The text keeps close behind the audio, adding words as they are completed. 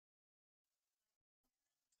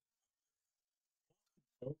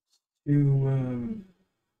to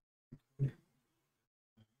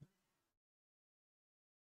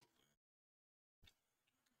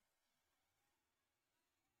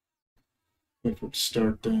wait for it to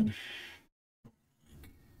start then.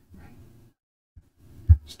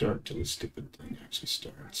 Start till the stupid thing actually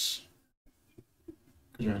starts.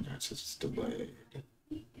 Because right now it says it's delayed.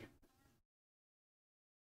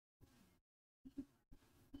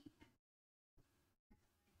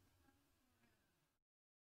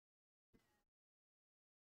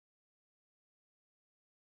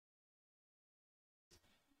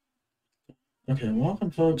 Okay,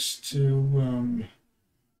 welcome folks to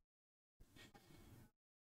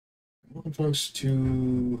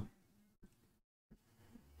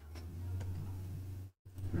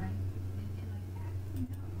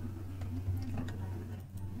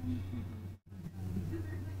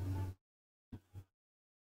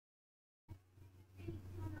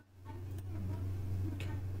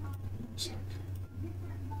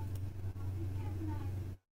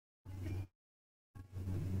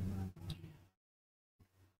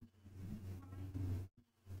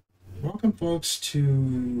welcome folks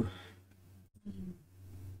to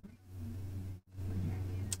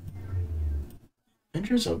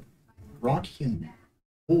Adventures of Rocky and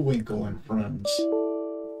Bullwinkle and Friends.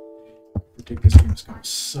 I think this game's gonna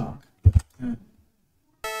suck.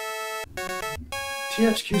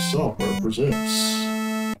 THQ Software presents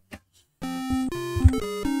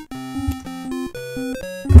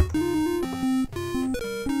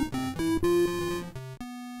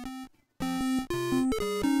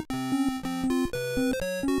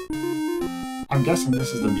I'm guessing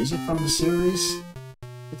this is the music from the series.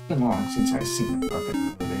 It's been long since I've seen the fucking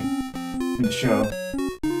movie in the show.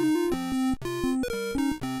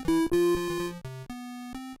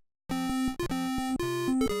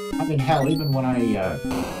 I mean, hell, even when I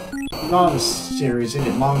saw the series, it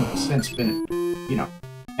had long since been, you know,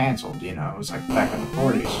 canceled, you know. It was like back in the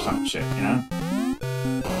 40s or some shit, you know?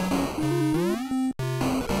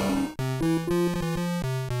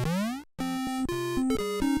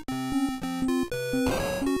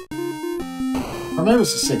 Or maybe it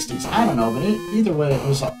was the 60s. I don't know, but either way, it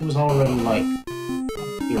was already, like,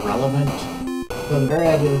 irrelevant. So the very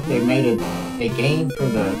idea that they made a game for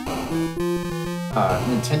the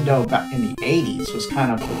Nintendo back in the 80s was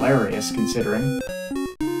kind of hilarious, considering,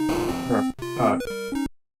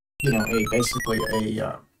 you know, basically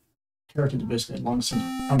a character that basically long since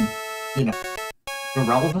become, you know,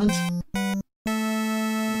 irrelevant.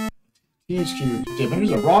 THQ, The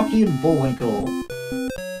Adventures of Rocky and Bullwinkle.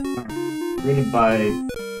 Rated by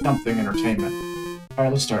something entertainment.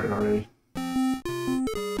 Alright, let's start it already.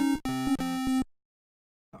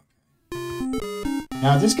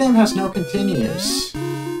 Now, this game has no continues.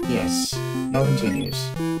 Yes, no continues.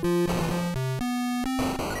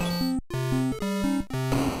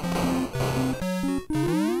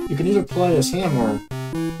 You can either play as him or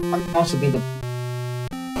might also be the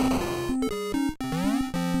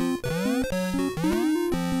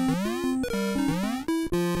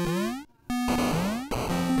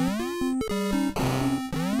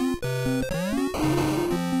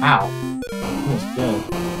Ow. Almost dead.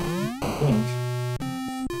 I think.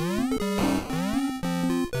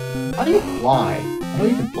 How do you fly? I know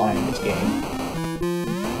you can fly in this game.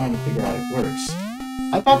 I'm trying to figure out if it works.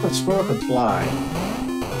 I thought the squirrel could fly.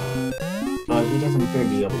 But he doesn't appear to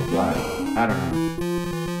be able to fly. I don't know.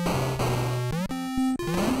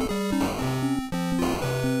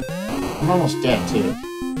 I'm almost dead, too.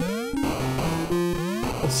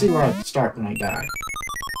 Let's see where I start when I die.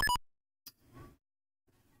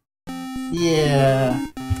 Yeah,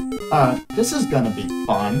 this is gonna be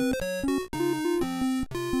fun.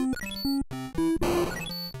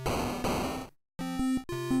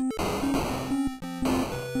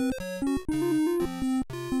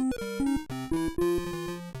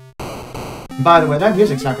 By the way, that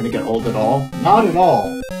music's not gonna get old at all. Not at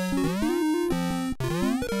all.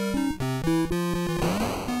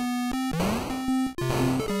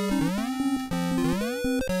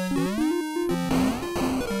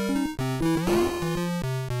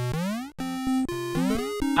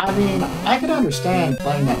 I mean, I could understand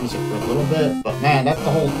playing that music for a little bit, but man, that's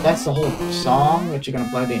the whole song that you're gonna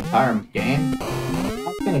play the entire game.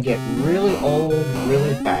 That's gonna get really old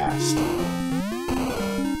really fast.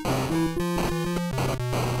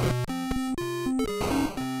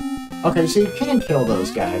 Okay, so you can kill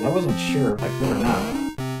those guys. I wasn't sure if I could or not.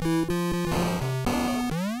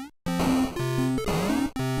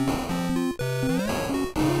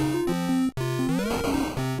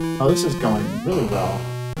 Oh, this is going really well.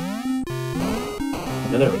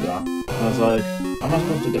 Okay, there we go. I was like, how am I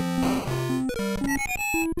supposed to get...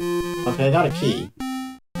 Okay, I got a key.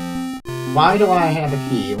 Why do I have a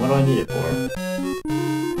key? What do I need it for?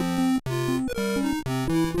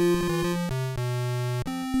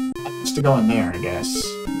 Just to go in there, I guess.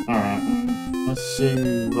 Alright. Let's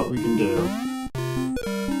see what we can do.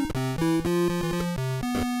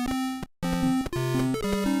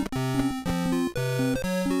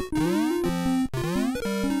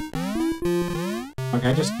 Okay,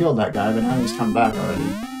 I just killed that guy, but now he's come back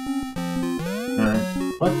already. Alright.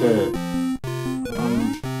 What the...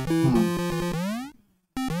 Alright.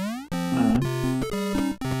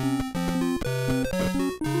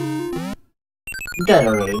 I'm dead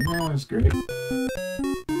already. Oh, that's great.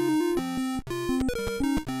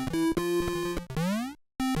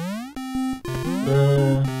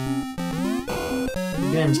 The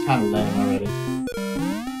game's kind of lame already.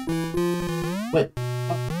 Wait.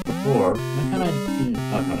 Before, I kind of didn't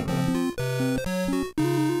talk out of it.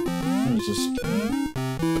 It was just...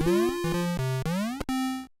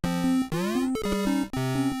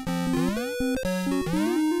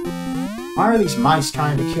 Why are these mice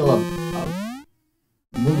trying to kill a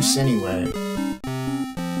moose anyway?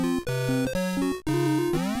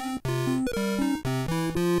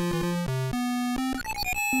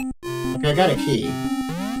 Okay, I got a key.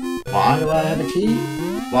 Why do I have a key?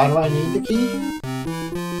 Why do I need the key?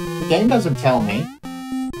 The game doesn't tell me.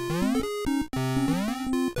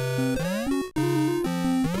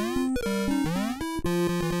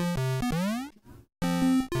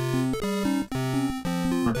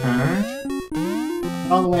 Okay.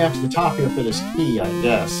 All the way up to the top here for this key, I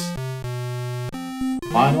guess.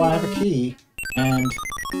 Why do I have a key? And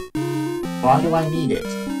why do I need it?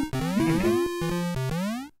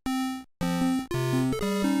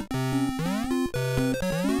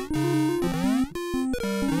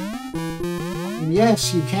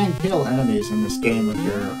 Yes, you can kill enemies in this game with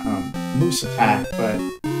your moose attack, but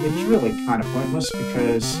it's really kind of pointless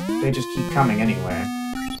because they just keep coming anyway.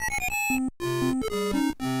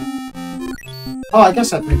 Oh, I guess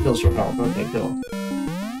that refills your health. Okay, cool.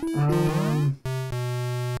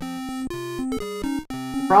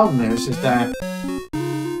 The problem is that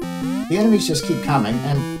the enemies just keep coming,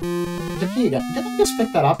 and the key again. Did I just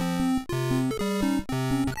pick that up?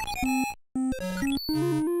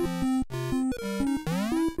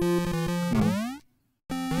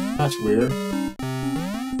 That's weird. Are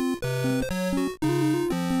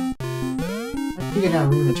you gonna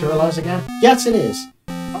rematerialize again? Yes, it is!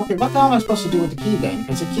 Okay, what the hell am I supposed to do with the key then?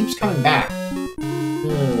 Because it keeps coming back.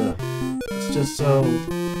 Ugh. It's just so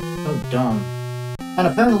dumb. And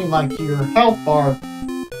apparently, like, your health bar...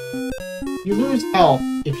 You lose health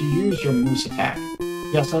if you use your moose attack.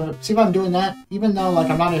 Yeah, so see if I'm doing that? Even though,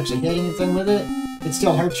 like, I'm not actually hitting anything with it, it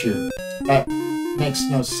still hurts you. That makes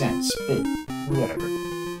no sense. But whatever.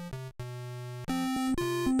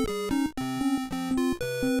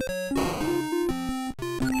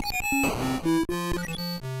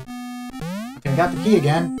 I got the key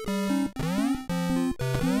again.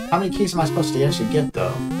 How many keys am I supposed to actually get,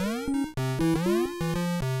 though?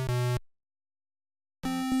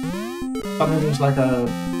 Thought maybe there's like a...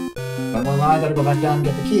 Well, I gotta go back down and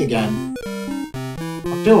get the key again.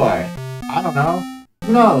 Or do I? I don't know.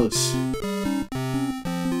 Who knows?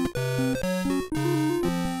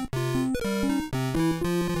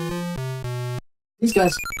 These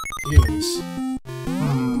guys... Jeez.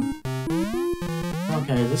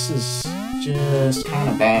 Okay, this is... just kind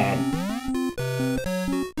of bad.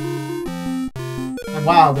 And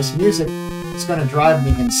wow, this music is going to drive me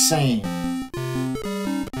insane.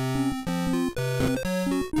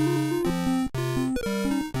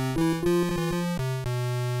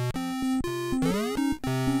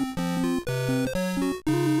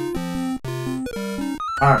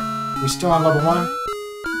 Alright, we still on level 1?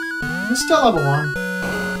 We're still level 1.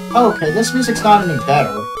 Oh, okay, this music's not any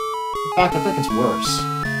better. In fact, I think it's worse.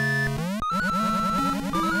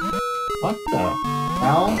 What the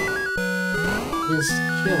hell is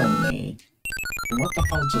killing me? And what the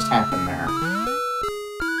hell just happened there?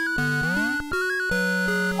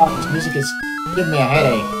 Oh, this music is giving me a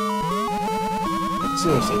headache.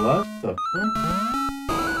 Seriously, what the fuck?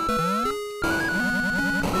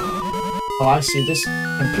 Oh, I see. This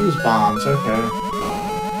confused bombs. Okay.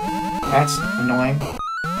 That's annoying.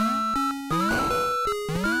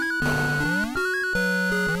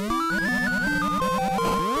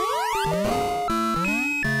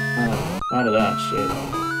 Out of that shit.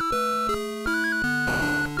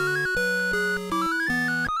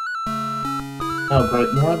 Oh, great.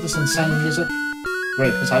 More of this insane music?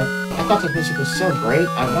 Great, because I thought this music was so great,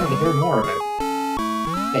 I wanted to hear more of it.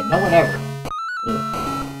 Hey, no one ever. Ugh.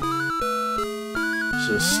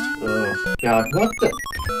 just... Oh, God, what the...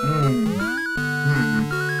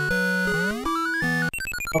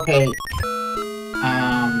 Okay.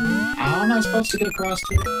 How am I supposed to get across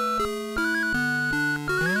here?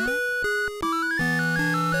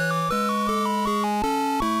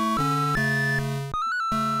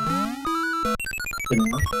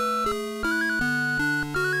 Didn't work.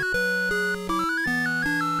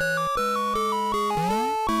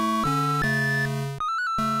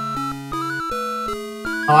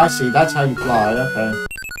 Oh, I see. That's how you fly. Okay.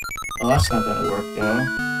 Well, that's not gonna work, though.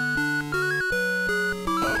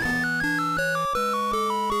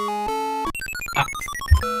 Ah,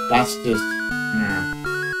 that's just... Ah.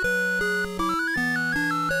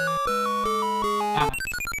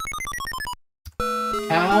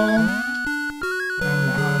 How am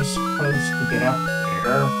I supposed to get up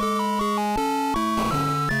there?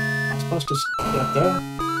 Am I supposed to get up there?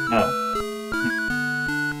 No.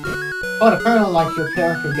 But apparently, like, your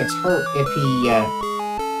character gets hurt if he, your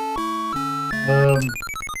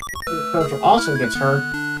character also gets hurt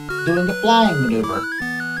doing the flying maneuver.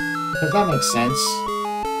 Because that makes sense.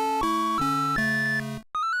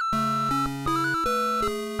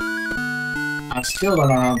 I still don't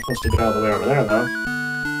know how I'm supposed to get all the way over there, though.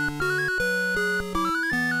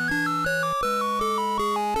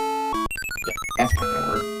 Yeah, that's not gonna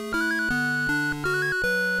work.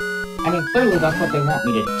 I mean, clearly that's what they want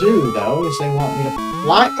me to do, though, is they want me to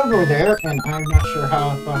fly over there, and I'm not sure how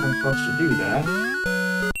I'm supposed to do that.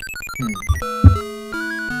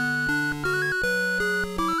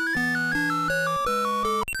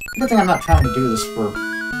 Good thing I'm not trying to do this for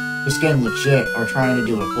this game legit, or trying to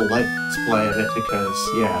do a full light display of it, because,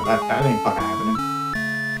 yeah, that ain't fucking happening.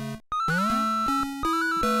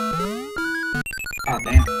 God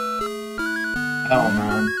damn. Hell,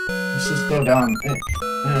 man. Let's just go down.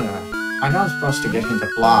 I know I'm supposed to get him to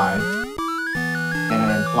fly,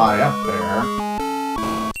 and fly up there,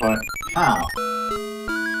 but how?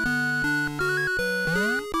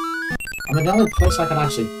 I mean, the only place I can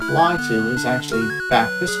actually fly to is actually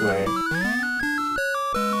back this way.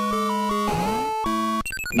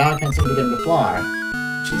 Now I can't seem to get him to fly,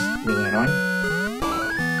 which is really annoying.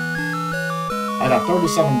 I got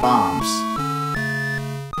 37 bombs.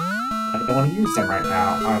 I don't want to use them right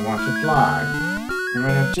now. I want to fly. I'm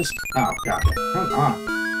gonna just... Oh, God. Come on.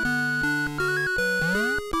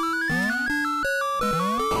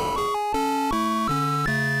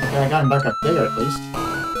 Okay, I got him back up there, at least.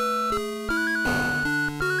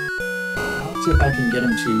 Let's see if I can get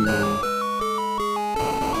him to...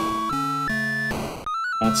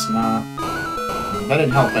 That's not... That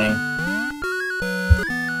didn't help any.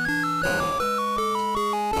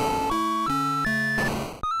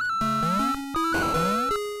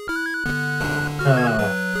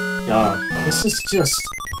 God. This is just...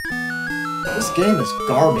 This game is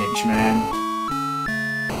garbage, man.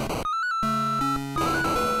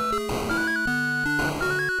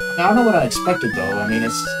 I don't know what I expected, though. I mean,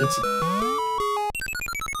 it's...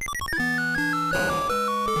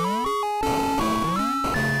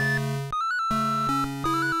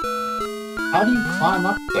 How do you climb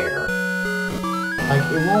up there? Like,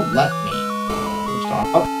 it won't let me.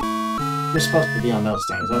 Oh, you're supposed to be on those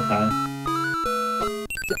things, okay.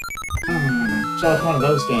 So it's one of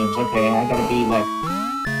those games, okay, I gotta be, like,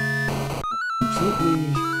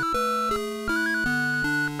 completely...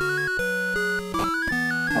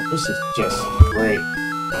 Oh, this is just great.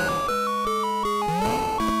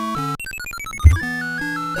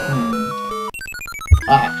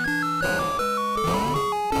 Ah.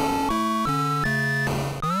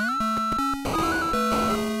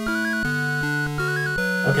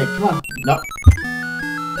 Okay, come on. No.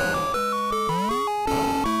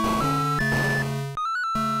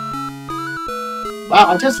 Wow,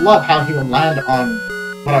 I just love how he will land on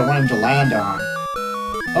what I want him to land on.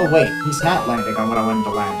 Oh wait, he's not landing on what I want him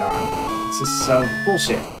to land on. This is so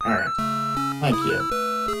bullshit. Alright. Thank you.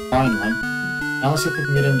 Finally. Now let's see if we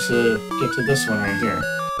can get him to get to this one right here.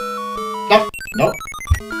 Nope. Nope.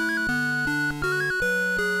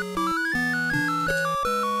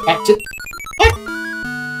 Back to...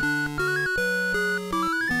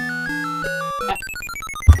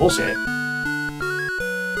 Bullshit.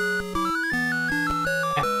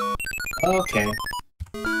 Okay.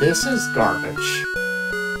 This is garbage.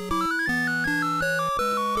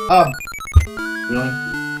 Really?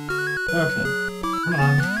 Okay. Come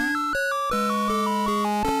on.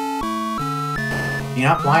 You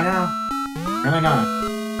not fly now? Really not.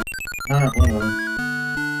 Alright, whatever.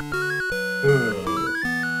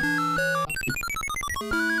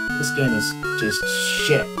 This game is just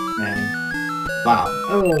shit, man. Wow.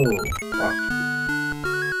 Oh, fuck.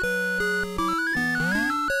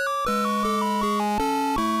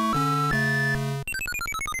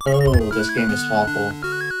 Oh, this game is awful.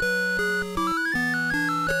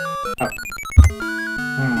 Oh.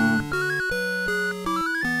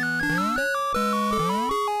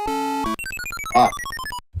 Ah.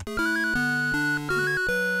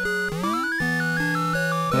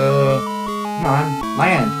 Come on,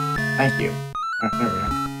 land. Thank you. There we go.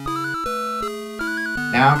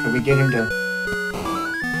 Now, can we get him to...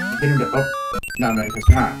 Oh, no, it's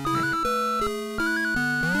not.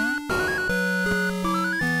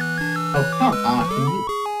 Oh, come on, can you...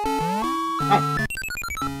 Oh.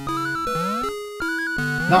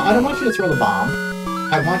 No, I don't want you to throw the bomb.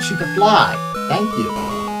 I want you to fly. Thank you.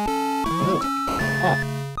 Oh,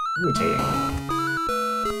 irritating.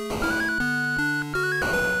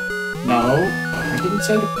 No, I didn't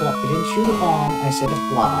say to fly. I didn't shoot a bomb. I said to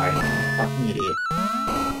fly. Fucking idiot.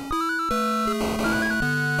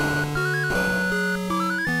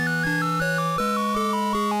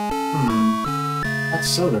 That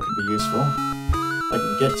soda could be useful. I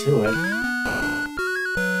can get to it.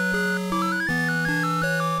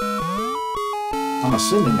 I'm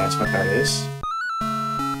assuming that's what that is.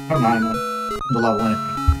 Never mind. I'm the level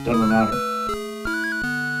anything. Doesn't matter.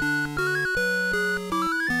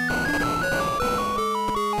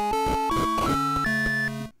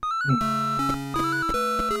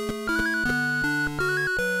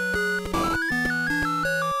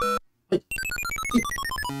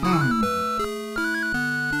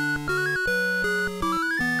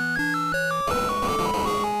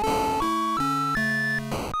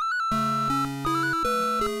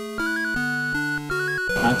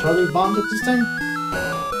 Can I throw these bombs at this thing?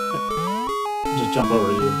 Just jump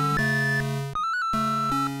over you.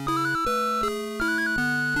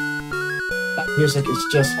 That music is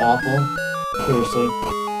just awful. Seriously.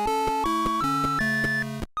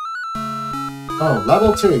 Oh,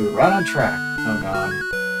 level 2, right on track. Oh god.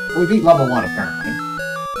 We beat level 1 apparently.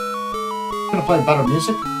 Gonna play better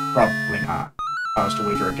music? Probably not. If I was to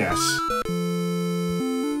wager a guess.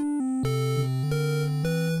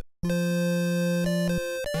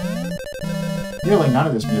 Really, none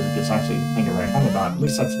of this music is actually anything to write home about. At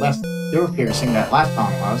least that's less ear-piercing that last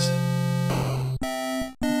song was.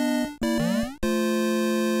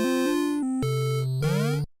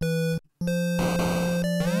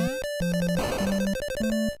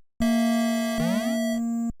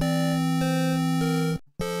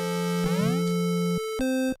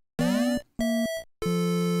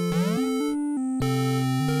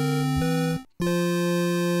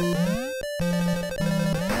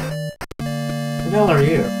 What the hell are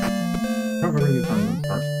you? I don't remember you from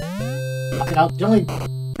first. The only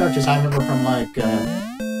characters I remember from, like,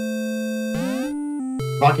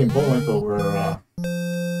 Rocky and Bullwinkle were, that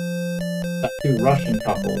Russian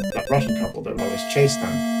couple that always chased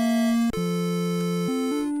them.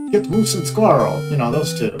 Get Moose and Squirrel! You know,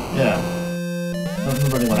 those two. Yeah. I don't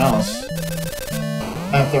remember anyone else.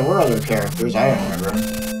 And if there were other characters, I don't remember.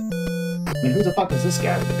 I mean, who the fuck is this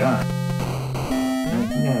guy with the gun?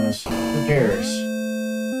 Who knows? Who cares?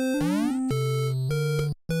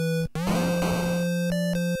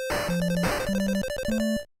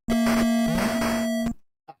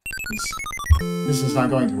 This is not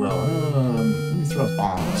going too well. Let me throw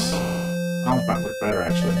bombs. Bombs might look better,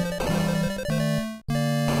 actually.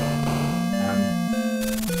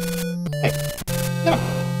 Hey. Get up!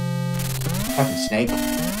 Fucking snake.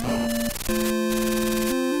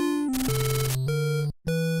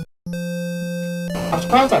 I'm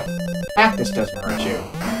surprised that practice doesn't hurt you.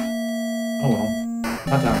 Oh well.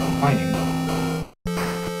 Not that I'm complaining.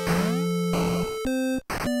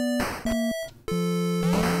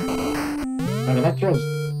 I mean, that throws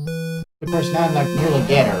the person out like nearly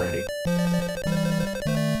dead already.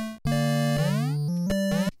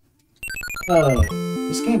 Oh,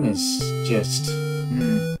 this game is just...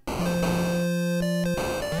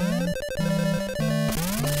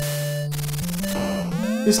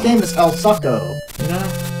 This game is El Succo, you know?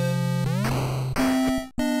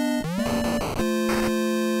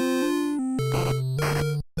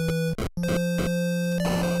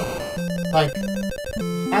 Like,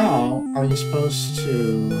 how are you supposed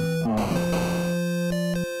to,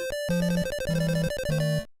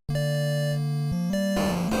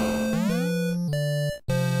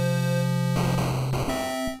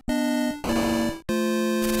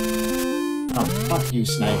 Oh, fuck you,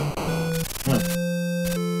 Snake.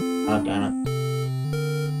 God damn it.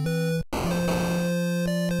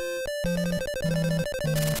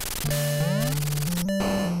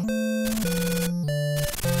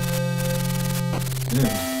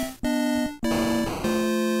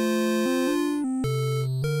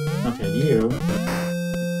 Okay, you.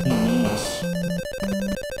 Pain in the ass.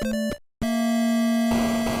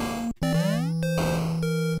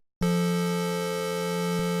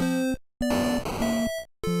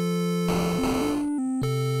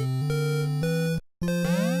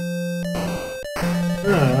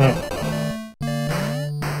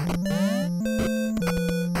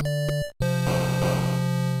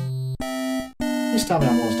 Please tell me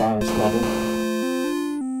I'm almost on this level.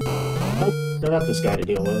 Nope, I got this guy to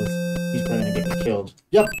deal with. He's probably gonna get me killed.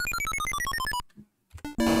 Yep!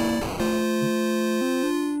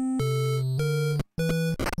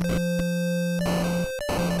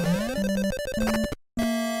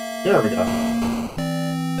 There we go.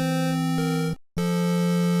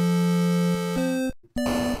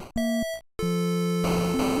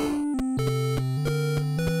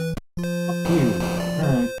 Fuck you.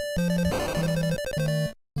 Alright.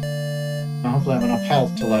 Now hopefully I have enough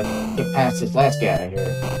health to, like, get past this last guy out of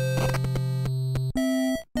here.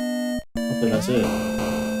 Hopefully that's it.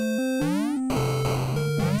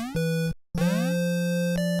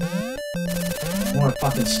 More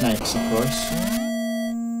fucking snakes, of course.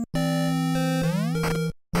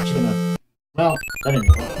 Well, that didn't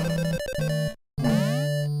work.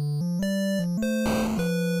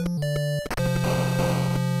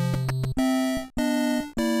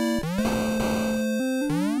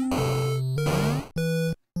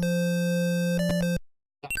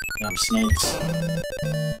 Damn snakes.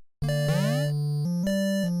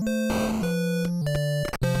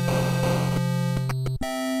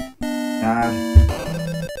 God.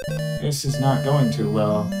 This is not going too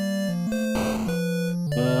well.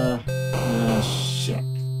 Shit.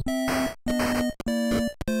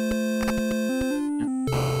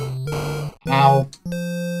 Ow.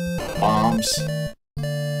 Bombs.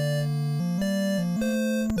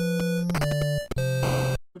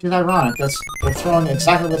 Which is ironic. They're throwing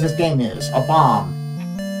exactly what this game is. A bomb.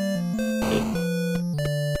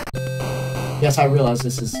 Yes, I realize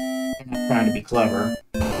this is... I'm not trying to be clever.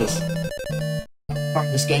 This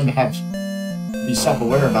game to have... be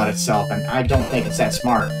self-aware about itself, and I don't think it's that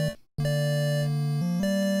smart.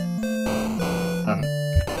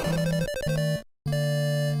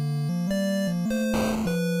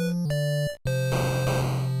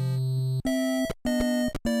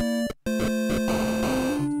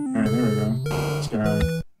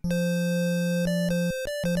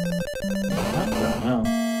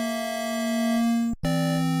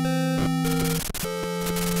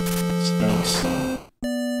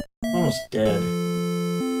 Dead.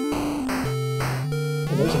 Oh,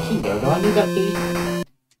 there's a key there. Do I need that key?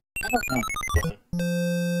 I don't know.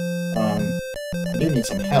 I do need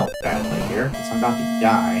some help badly here, because I'm about to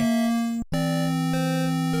die.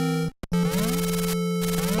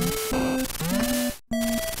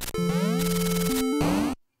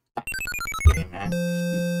 Get in, man.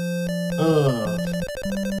 Ugh.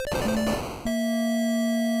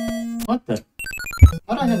 What the?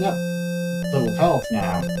 How do I have that little health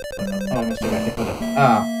now? Oh, I must have got hit with a...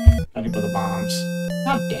 Oh, got hit with the bombs.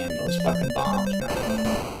 God damn those fucking bombs, man.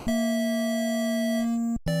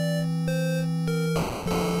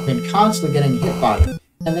 I've been constantly getting hit by them.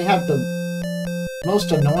 And they have the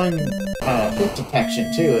most annoying hit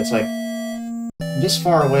detection, too. It's like, I'm this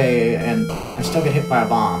far away, and I still get hit by a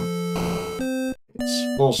bomb.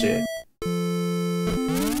 It's bullshit.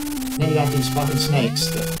 Then you got these fucking snakes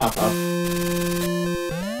that pop up.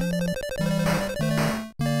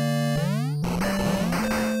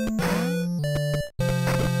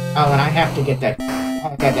 Oh, and I have to get that...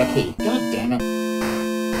 I got that key. God damn it.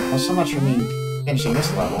 Well, so much for me finishing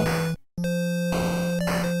this level.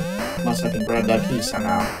 Unless I can grab that key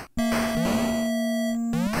somehow.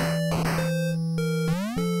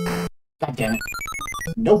 God damn it.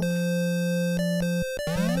 Nope.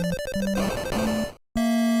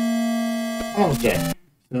 Almost dead.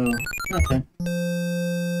 So, okay.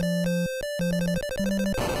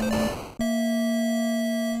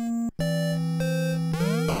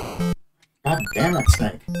 God damn it,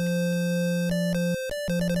 snake.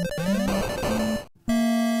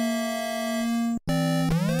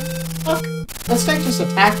 Fuck. That snake just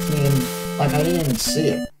attacked me and, like, I didn't even see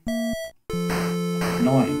it.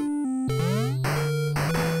 Annoying.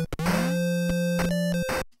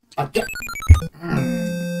 Yeah.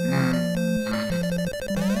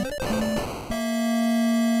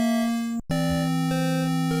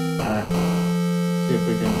 Alright. See if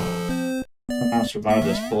we can somehow survive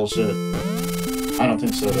this bullshit. I don't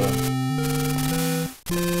think so, though.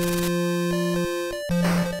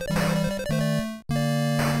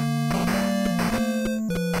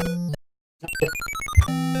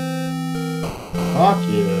 Fuck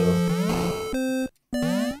you.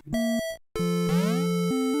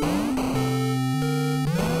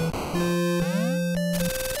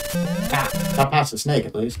 Ah, got past the snake,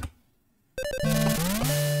 at least.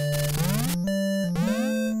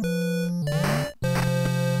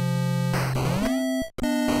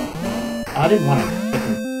 I didn't want to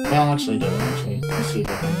Yeah, I'll actually do it, actually. Let's see if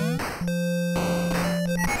I can...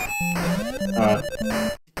 Alright. See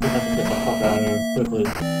if I can get the fuck out of here quickly.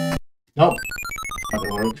 Nope. Not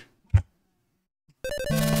gonna work.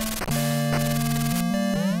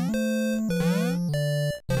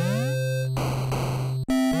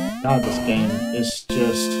 God, this game is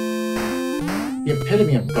just the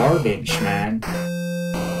epitome of garbage, man.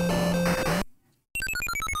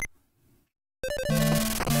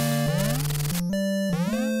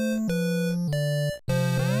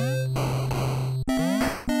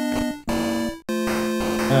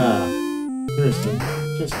 Seriously,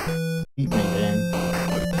 just beat me, man.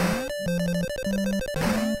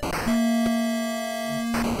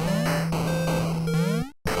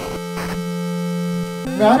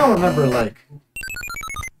 I don't remember, like,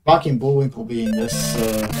 Rocky and Bullwinkle being this,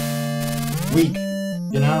 weak,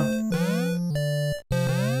 you know?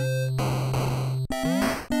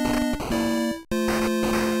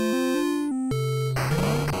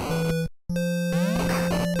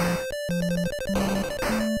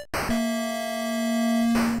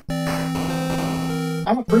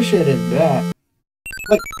 I'm appreciative of that.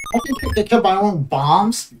 Like, I can get killed by my own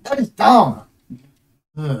bombs? That is dumb!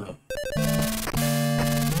 Ugh.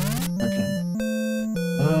 Okay.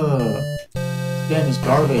 Ugh. This game is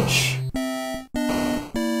garbage.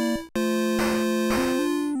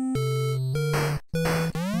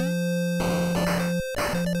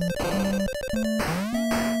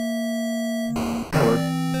 That worked.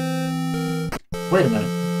 Wait a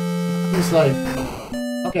minute. He's like...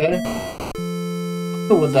 Okay.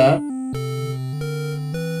 I'm cool with that.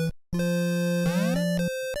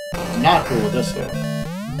 Not cool with this guy.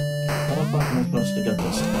 How the fuck am I supposed to get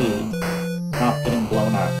this key? Not getting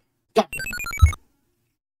blown out. God damn it.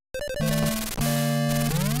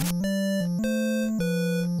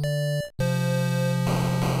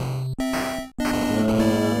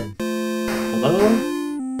 Hello?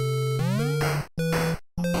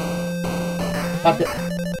 Fuck it. I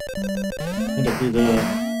think I'd do the...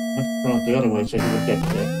 Let's throw it the other way so he would get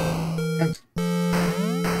to it.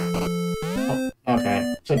 Oh, okay.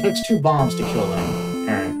 So it takes 2 bombs to kill them.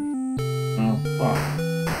 Alright. Oh, fuck.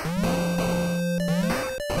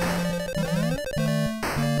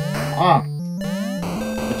 Ah.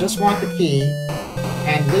 I just want the key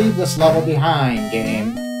and leave this level behind,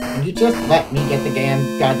 game. And you just let me get the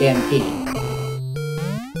goddamn key.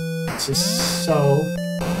 This is so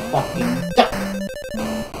fucking dumb.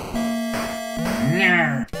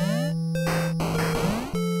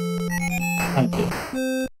 Thank you.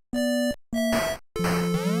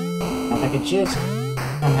 If I could just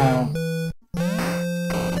somehow...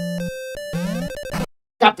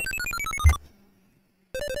 Got it!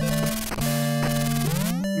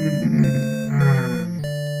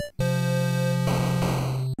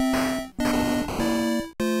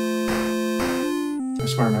 I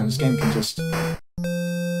swear, man, this game can just...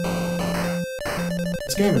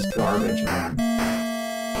 This game is garbage, man.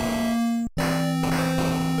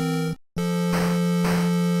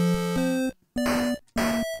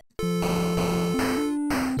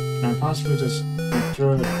 Possibly just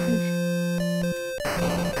throw it.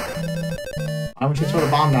 Why would you throw the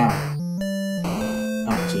bomb now?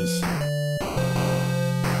 Oh, jeez.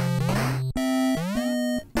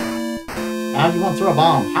 How do you want to throw a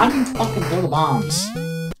bomb? How do you fucking throw the bombs?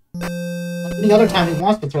 Like any other time he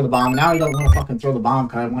wants to throw the bomb, now he don't want to fucking throw the bomb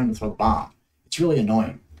because I want him to throw the bomb. It's really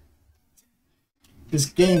annoying. This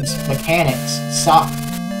game's mechanics suck.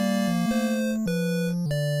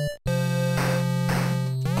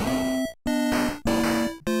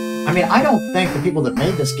 I mean, I don't think the people that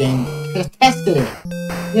made this game tested it,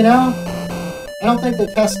 you know? I don't think they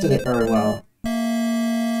tested it very well.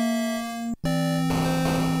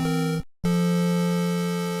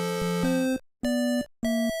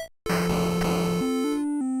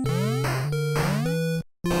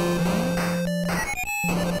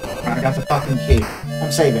 Alright, I got the fucking key.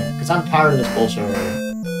 I'm saving, because I'm tired of this bullshit already.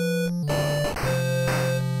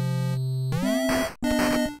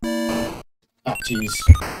 Oh, jeez.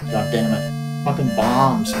 God damn it. Fucking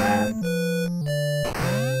bombs, man.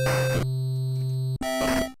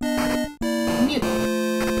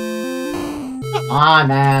 Come on,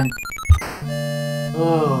 man.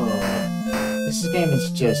 Oh. This game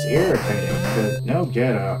is just irritating. But no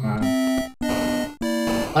get up, man.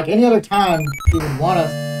 Like any other time, he would want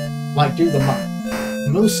to, like, do the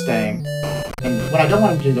moose thing. And when I don't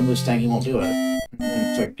want him to do the moose thing, he won't do it. And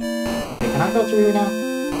it's like, okay, can I go through here now?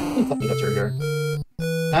 Please let me go through here.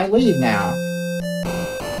 I leave now.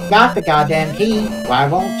 Got the goddamn key. Why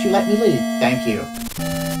won't you let me leave? Thank you.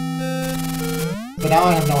 But now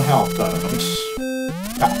I have no health, though.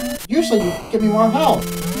 Usually you give me more health.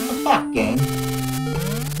 fuck, game?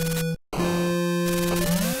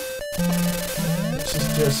 This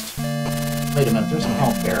is just... Wait a minute, there's some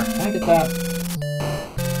health there. Can I get that?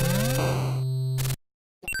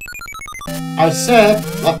 I said,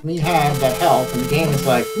 let me have that health, and the game is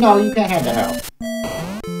like, no, you can't have the health.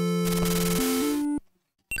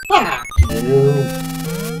 Fuck you!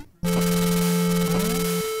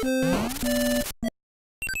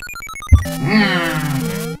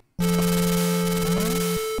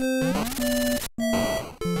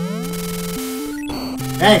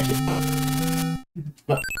 Thank you.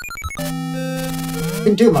 But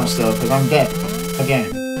didn't do much though, because I'm dead.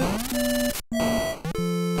 Again.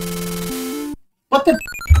 What the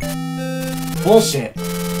bullshit?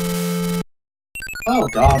 Oh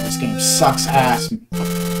god, this game sucks ass.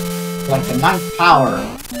 Like the ninth power.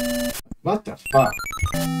 What the fuck?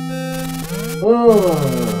 Oh,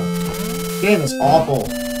 this game is awful.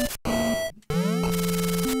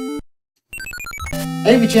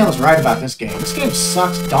 AV Channel's right about this game. This game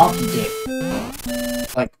sucks donkey dick.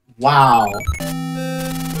 Like, wow. One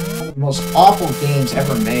of the most awful games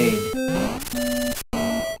ever made.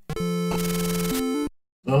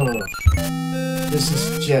 Ugh. This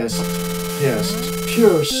is just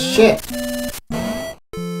pure shit.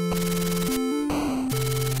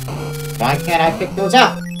 Why can't I pick those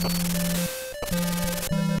up?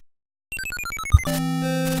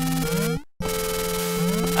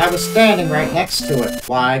 I was standing right next to it.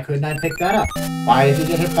 Why couldn't I pick that up? Why did he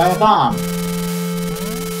get hit by a bomb?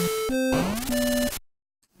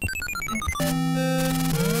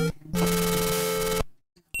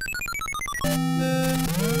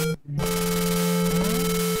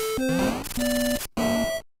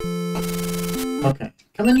 Okay.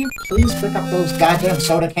 Can you please pick up those goddamn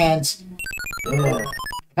soda cans? Ugh.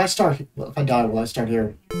 If I die, will I start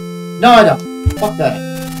here? No, I don't. Fuck that.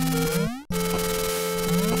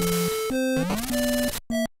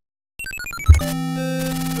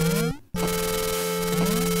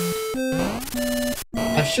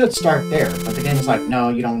 I should start there, but the game is like, no,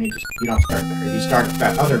 you don't start there. You start at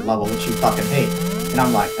that other level, which you fucking hate. And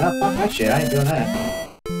I'm like, oh, fuck that shit, I ain't doing that.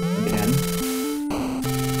 Again.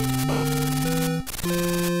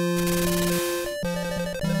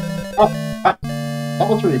 Oh,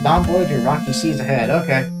 level 3, Bound Voyager, Rocky Seas ahead,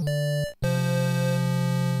 okay.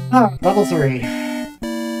 Oh, level 3.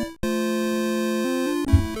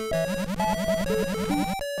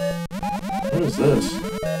 What is this?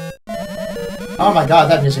 Oh my god,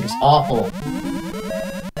 that music is awful.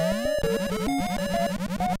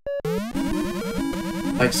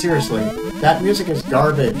 Like, seriously, that music is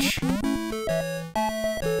garbage.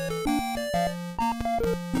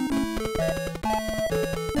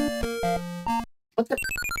 What the?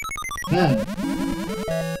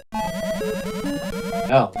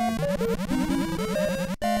 Hell.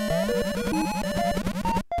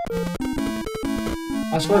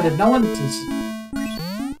 I swear, did no one,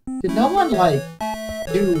 like,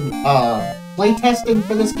 do, playtesting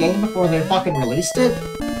for this game before they fucking released it?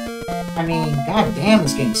 I mean, god damn,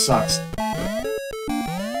 this game sucks.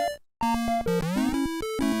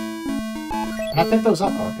 Can I pick those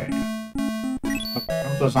up? Okay. I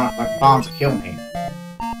hope those aren't, like, bombs that kill me.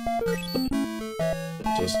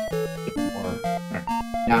 Just get more. Right.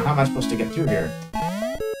 Now, how am I supposed to get through here?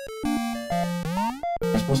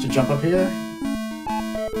 Am I supposed to jump up here?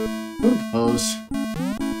 Who knows?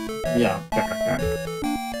 Yeah, okay.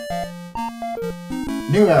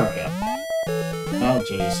 New area. Oh,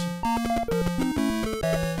 jeez.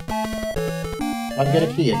 I'll get a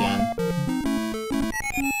key again.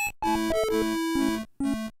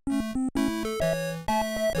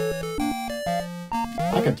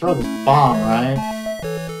 I could throw this bomb, right?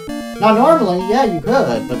 Now, normally, yeah, you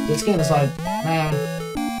could, but this game is like, man,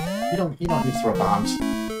 you don't need to throw bombs.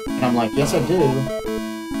 And I'm like, yes, I do.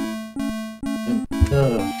 And,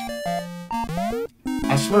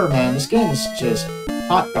 I swear, man, this game is just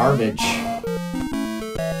hot garbage.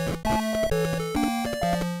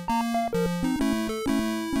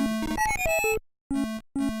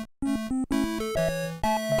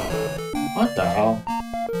 What the hell?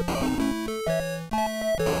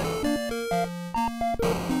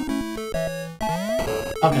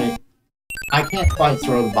 Okay, I can't quite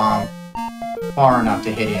throw the bomb far enough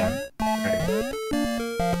to hit him. Right.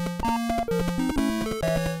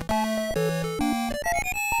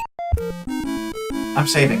 I'm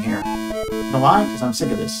saving here. You know why? Because I'm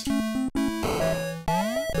sick of this.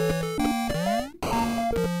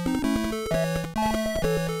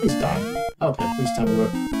 Please die. Okay, please tell me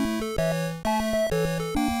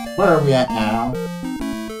where are we at now?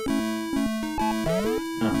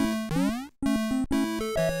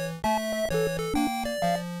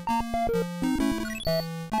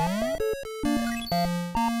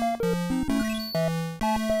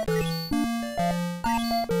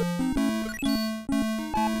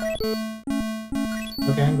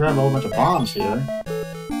 Okay, I can grab a whole bunch of bombs here.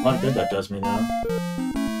 A lot of good that does me, though.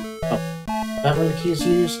 Oh, is that where the key is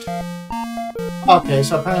used? Okay,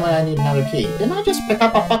 so apparently I need another key. Didn't I just pick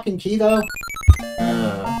up a fucking key, though?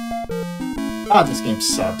 God, this game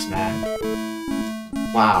sucks, man.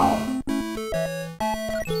 Wow.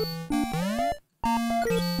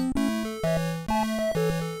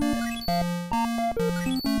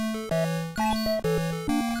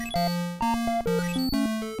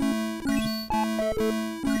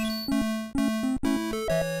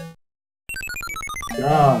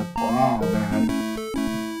 God, wow, man.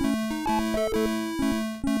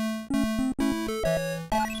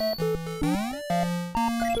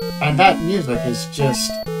 And that music is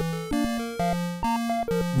just...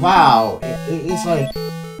 Wow, it's like...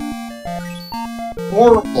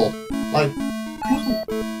 horrible. Like,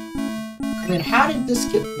 I mean, how did this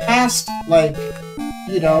get past, like,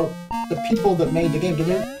 you know, the people that made the game? Did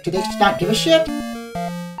they just not give a shit?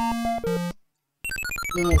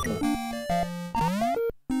 Ugh.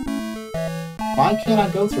 Why can't I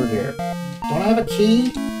go through here? Don't I have a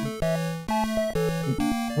key?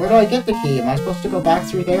 Where do I get the key? Am I supposed to go back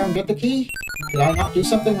through there and get the key? Did I not do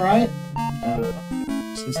something right?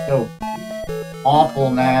 This is so awful,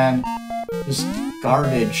 man. Just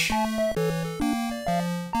garbage.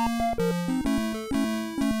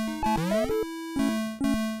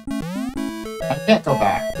 I can't go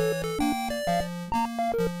back.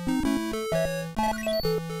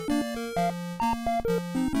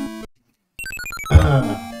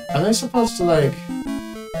 Am I supposed to, like,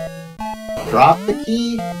 drop the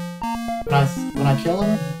key when I kill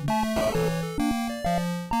him?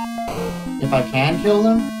 If I can kill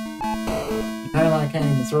them? Apparently I can't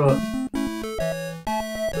even throw it.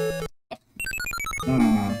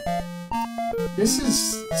 This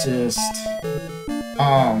is just...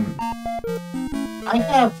 I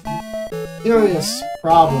have serious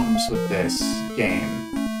problems with this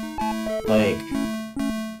game. Like...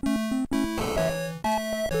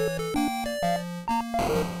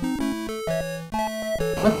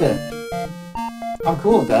 What the? I'm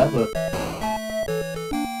cool with that, but...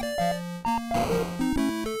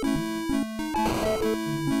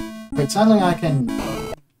 Wait, suddenly I can...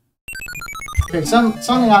 Okay,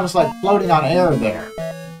 suddenly I was, like, floating on air there.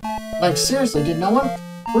 Like, seriously, did no one...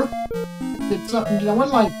 Did no one,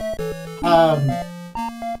 like...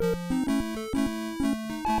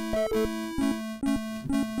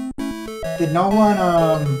 Did no one,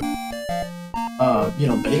 you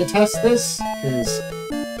know, beta test this? Because...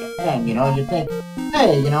 And, you know, you think,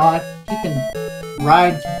 hey, you know, you can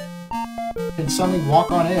ride, can suddenly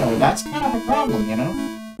walk on air. That's kind of a problem, you know?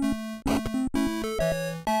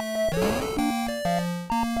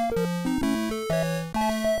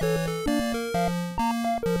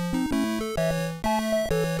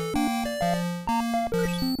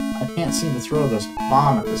 I can't seem to throw this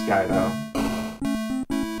bomb at this guy, though.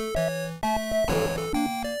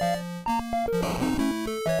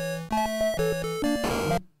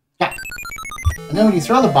 And then when you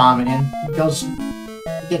throw the bomb at him, he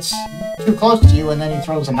gets too close to you, and then he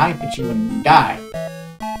throws a knife at you and you die.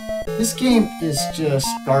 This game is just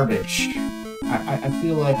garbage. I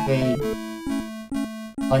feel like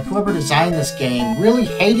like whoever designed this game really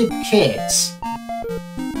hated kids.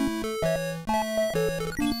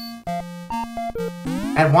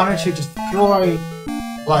 And wanted to destroy,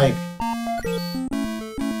 like,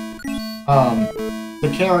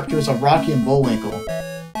 the characters of Rocky and Bullwinkle.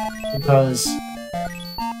 Because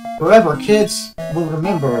forever, kids will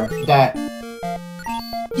remember that,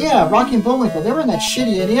 yeah, Rocky and Bullwinkle, they were in that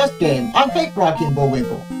shitty NES game. I hate Rocky and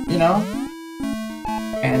Bullwinkle, you know?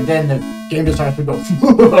 And then the game designers would go,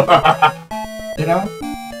 you know?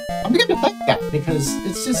 I'm beginning to think that, because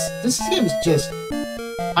it's just, this game is just,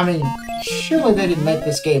 I mean, surely they didn't make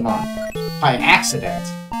this game by accident.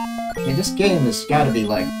 I mean, this game has got to be,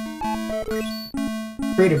 like,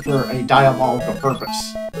 created for a diabolical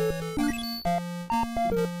purpose.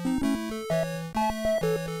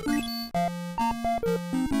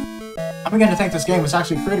 I'm beginning to think this game was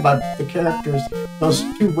actually created by the characters, those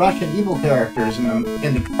two Russian evil characters in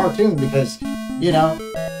the cartoon, because, you know,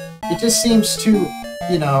 it just seems too,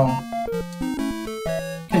 you know,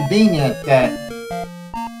 convenient that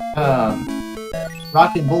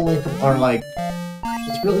Rocky and Bullwinkle are, like,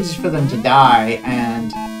 it's real easy for them to die,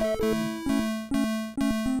 and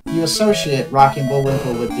you associate Rocky and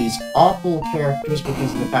Bullwinkle with these awful characters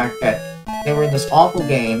because of the fact that they were in this awful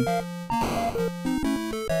game.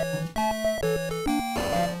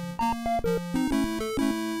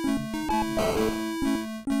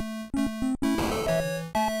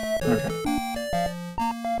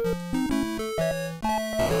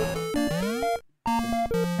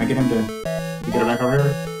 get him to get it back over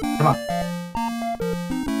here? Come on.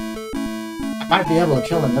 I might be able to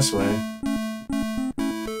kill him this way.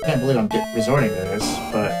 I can't believe I'm resorting to this,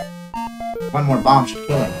 but one more bomb should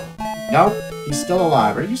kill him. Nope, he's still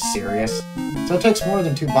alive. Are you serious? So it takes more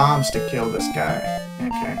than 2 bombs to kill this guy.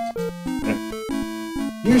 Okay.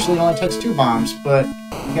 Usually it only takes 2 bombs, but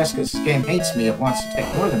I guess because this game hates me, it wants to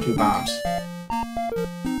take more than 2 bombs.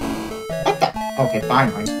 What the? Okay,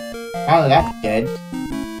 finally. Finally that's dead.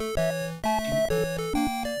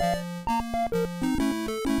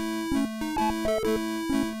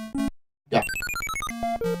 Yeah.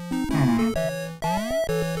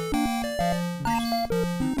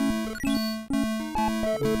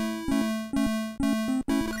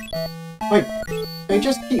 Wait, they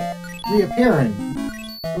just keep reappearing.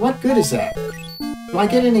 What good is that? Do I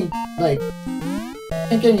get any, like, I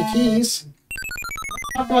can't get any keys?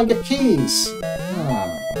 How do I get keys?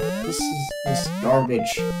 This is this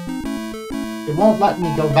garbage. It won't let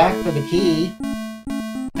me go back for the key.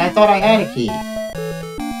 I thought I had a key.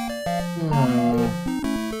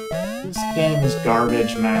 This game is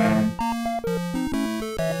garbage, man.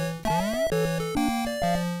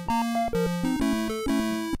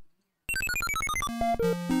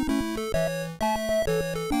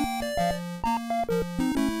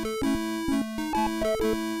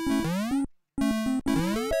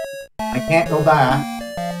 I can't go back.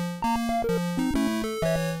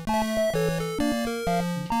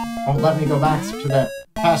 Won't let me go back to that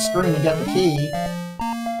past screen and get the key.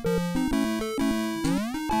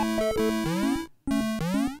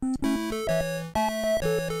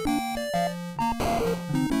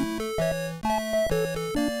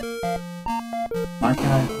 Why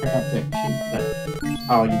can't I pick up the key?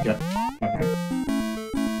 Oh, you got... Okay.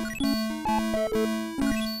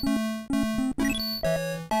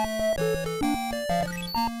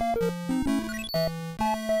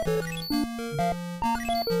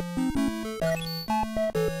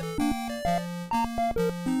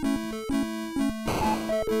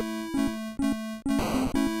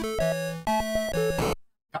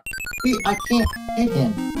 I can't hit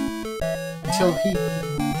him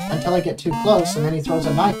until I get too close, and then he throws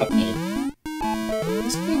a knife at me.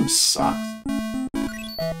 This game sucks.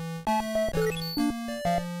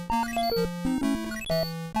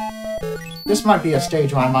 This might be a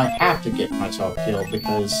stage where I might have to get myself killed,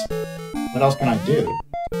 because what else can I do?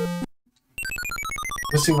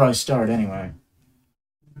 Let's see where I start anyway.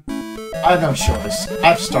 I have no choice. I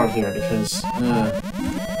have to start here because alright.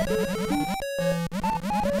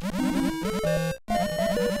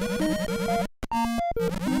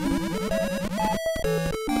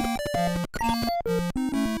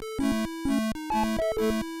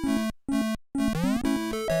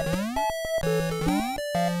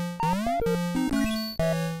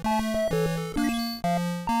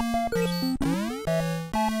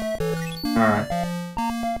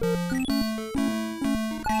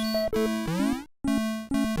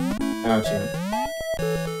 Gotcha.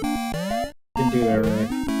 Didn't do that right.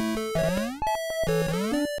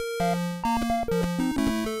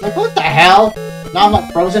 Like, what the hell? Now I'm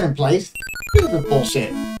like frozen in place? This is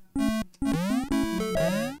bullshit.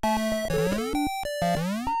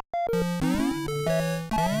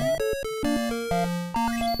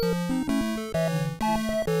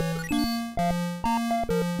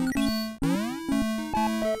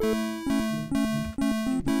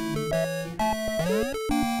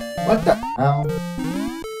 What the hell?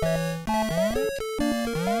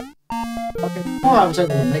 Okay, before I was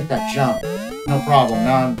able to make that jump, no problem.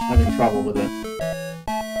 Now I'm having trouble with it.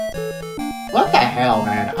 What the hell,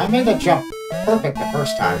 man? I made that jump perfect the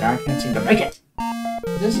first time. Now I can't seem to make it.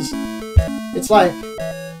 This is... It's like...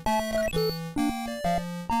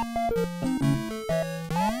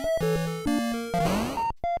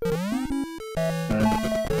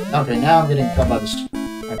 Okay, now I'm getting cut by this.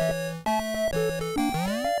 Okay.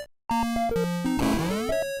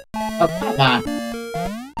 Oh, come on.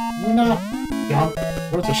 You're not jump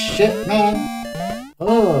worth of shit, man.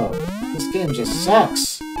 Oh, this game just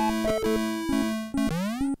sucks. There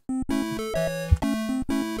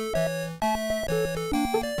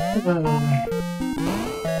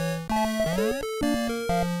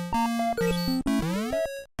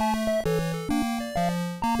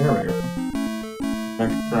we go. I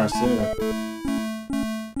can press it. I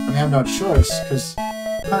mean, I have no choice, because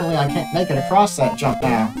apparently I can't make it across that jump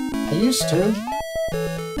now. I used to.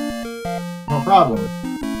 No problem.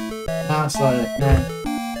 Now it's like, nah.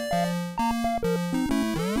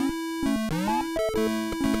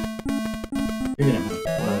 Give it a minute.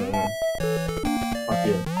 Fuck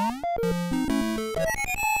you.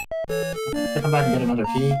 Can I come back and get another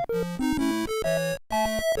key?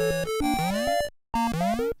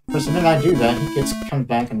 course, the minute I do that, he comes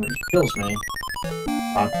back and kills me.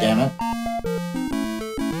 God damn it.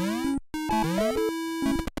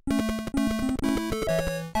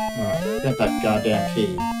 Alright, get that goddamn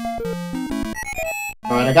key.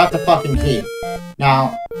 Alright, I got the fucking key.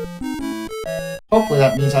 Now, hopefully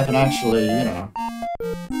that means I can actually, you know...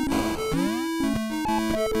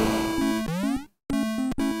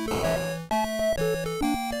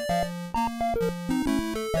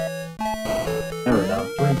 There we go.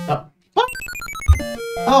 What?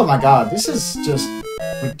 Oh my god, this is just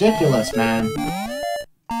ridiculous, man.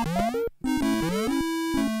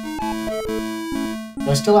 Do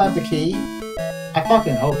I still have the key? I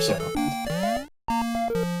fucking hope so.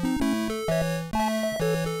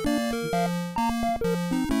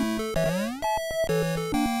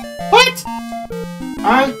 What?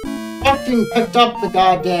 I fucking picked up the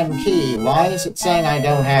goddamn key. Why is it saying I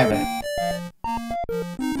don't have it?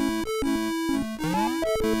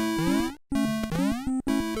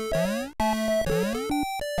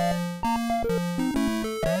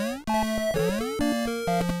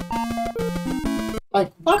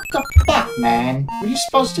 Like, what the fuck, man? What are you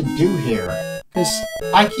supposed to do here? Because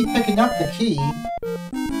I keep picking up the key,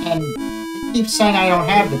 and it keeps saying I don't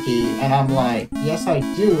have the key, and I'm like, yes I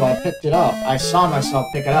do, I picked it up. I saw myself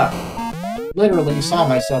pick it up. Literally saw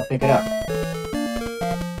myself pick it up.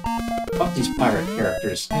 Fuck these pirate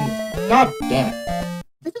characters. And god damn it.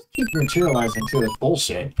 They just keep materializing to this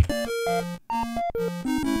bullshit.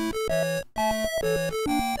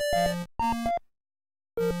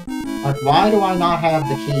 Like, why do I not have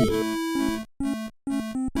the key?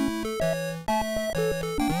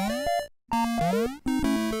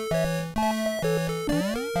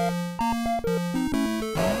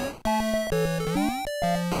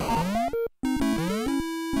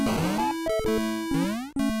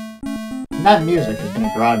 And that music is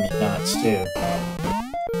gonna drive me nuts, too.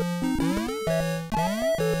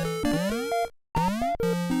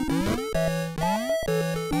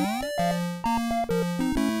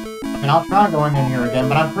 I mean, I'll try going in here again,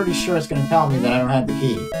 but I'm pretty sure it's going to tell me that I don't have the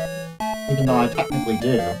key. Even though I technically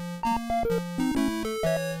do.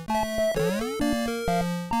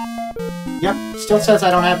 Yep, still says I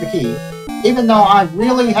don't have the key. Even though I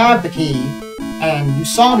really have the key, and you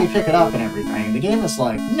saw me pick it up and everything, the game is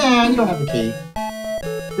like, nah, you don't have the key.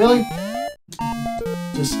 Really?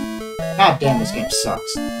 Just, god damn, this game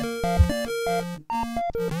sucks.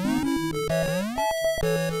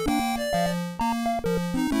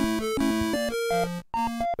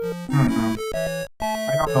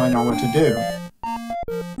 I don't really know what to do.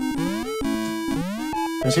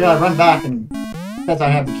 Because here I run back and because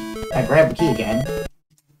I grab the key again.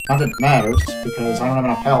 Not that it matters, because I don't have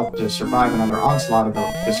enough health to survive another onslaught of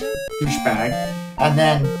this douchebag. And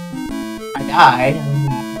then I die, and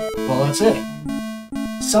well, that's it.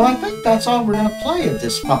 So I think that's all we're gonna play of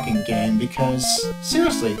this fucking game, because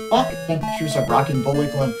seriously, fuck Adventures of Rocky and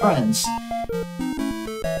Bullwinkle and Friends.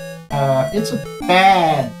 It's a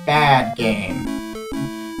bad, bad game.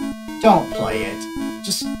 Don't play it.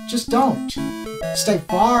 Just don't. Stay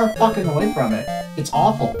far fucking away from it. It's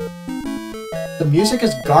awful. The music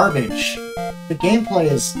is garbage. The gameplay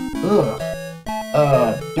is ugh.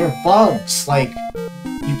 There are bugs, like,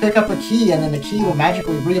 you pick up a key and then the key will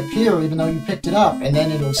magically reappear even though you picked it up, and then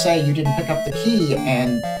it'll say you didn't pick up the key,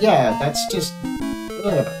 and yeah, that's just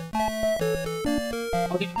ugh.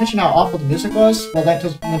 Oh, did you mention how awful the music was? Well, that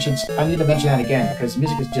just mentions, I need to mention that again, because the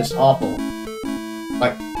music is just awful.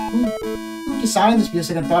 Like, who designed this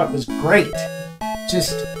music and thought it was great?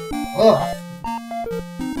 Just, ugh.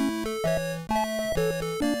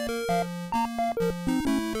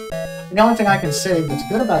 The only thing I can say that's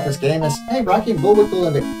good about this game is, hey, Rocky and Bullwinkle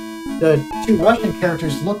and the two Russian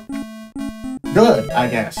characters look good, I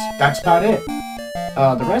guess. That's about it.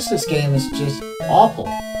 The rest of this game is just awful.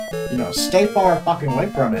 You know, stay far fucking away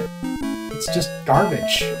from it. It's just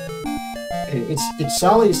garbage. It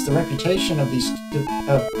sullies the reputation of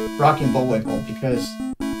of Rocky and Bullwinkle because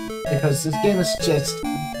this game is just,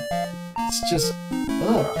 it's just,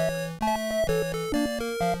 ugh.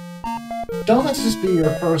 Don't let this be your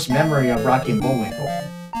first memory of Rocky and Bullwinkle.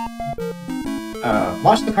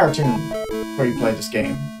 Watch the cartoon before you play this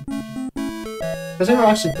game. Because they were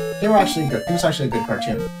actually good. It was actually a good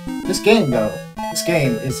cartoon. This game, though, this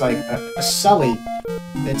game is like a sully.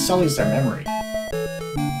 It sullies their memory.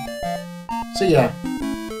 So yeah,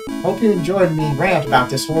 hope you enjoyed me rant about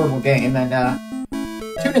this horrible game, and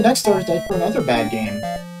tune in next Thursday for another bad game.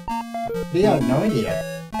 But yeah, I have no idea.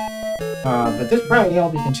 But this Friday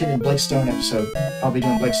I'll be continuing Blake Stone episode. I'll be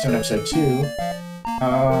doing Blake Stone episode 2.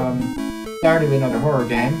 Saturday will be another horror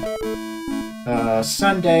game.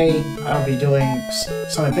 Sunday, I'll be doing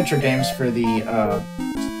some adventure games for the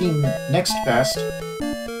Steam Next Fest.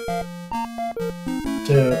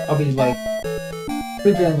 I'll be like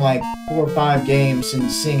previewing like 4 or 5 games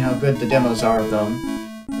and seeing how good the demos are of them.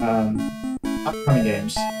 Upcoming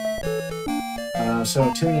games.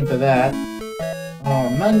 So tune in for that.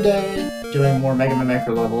 On Monday, doing more Mega Man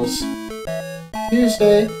Maker levels.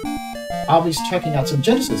 Tuesday, I'll be checking out some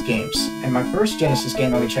Genesis games, and my first Genesis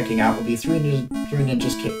game I'll be checking out will be Three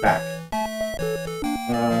Ninjas Kick Back.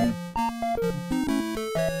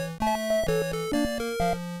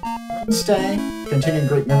 Wednesday, continuing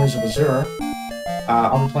Great Memories of Azure.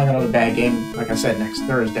 I'll be playing another bad game, like I said, next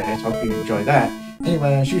Thursday, so hope you enjoy that.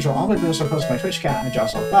 Anyway, as usual, all my videos are posted on my Twitch account,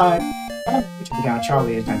 Hyde5, and my YouTube account,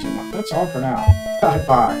 Charlie891. That's all for now.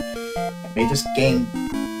 Bye-bye. And may this game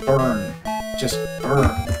burn. Just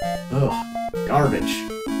burn. Ugh. Garbage.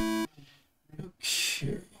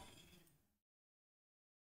 Okay.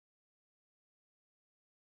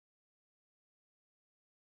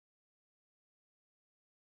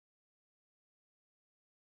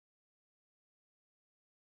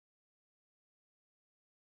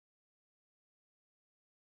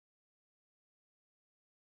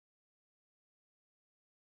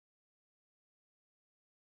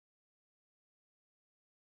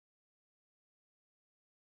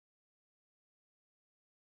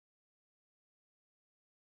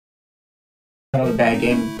 Another bad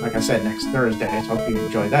game, like I said, next Thursday, so hope you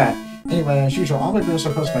enjoy that. Anyway, as usual, all my videos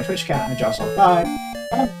are posted on my Twitch account, Hyde5,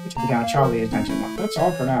 and my YouTube account, Charlie891. That's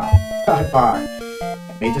all for now. Bye-bye.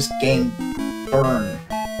 And may this game burn.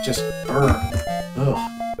 Just burn.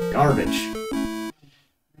 Ugh. Garbage.